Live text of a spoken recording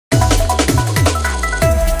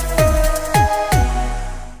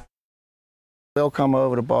They'll come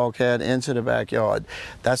over the bulkhead into the backyard.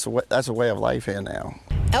 That's a way of life here now.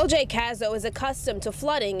 LJ Cazzo is accustomed to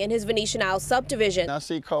flooding in his Venetian Isle subdivision. I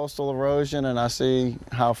see coastal erosion and I see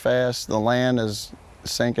how fast the land is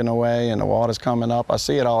sinking away and the water's coming up. I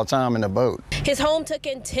see it all the time in the boat. His home took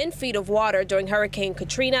in 10 feet of water during Hurricane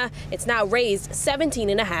Katrina. It's now raised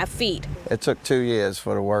 17.5 feet. It took 2 years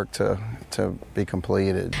for the work to be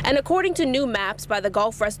completed. And according to new maps by the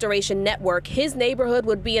Gulf Restoration Network, his neighborhood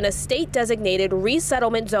would be in a state-designated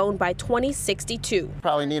resettlement zone by 2062.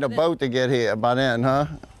 Probably need a boat to get here by then, huh?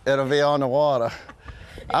 It'll be on the water.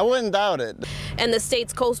 I wouldn't doubt it. And the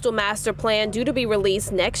state's coastal master plan due to be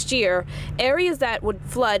released next year, areas that would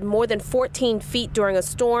flood more than 14 feet during a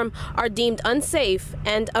storm are deemed unsafe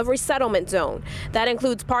and a resettlement zone. That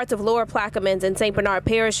includes parts of Lower Plaquemines and St. Bernard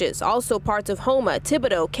parishes, also parts of Houma,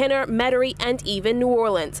 Thibodaux, Kenner, Metairie, and even New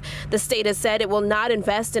Orleans. The state has said it will not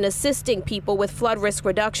invest in assisting people with flood risk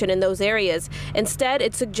reduction in those areas. Instead,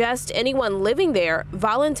 it suggests anyone living there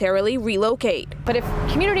voluntarily relocate. But if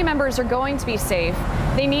community members are going to be safe,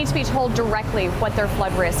 they need to be told directly what their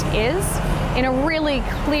flood risk is in a really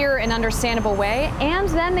clear and understandable way, and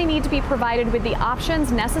then they need to be provided with the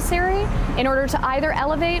options necessary in order to either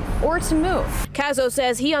elevate or to move. Cazzo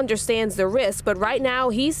says he understands the risk, but right now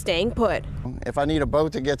he's staying put. If I need a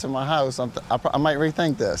boat to get to my house, I might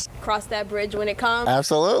rethink this. Cross that bridge when it comes?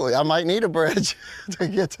 Absolutely. I might need a bridge to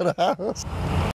get to the house.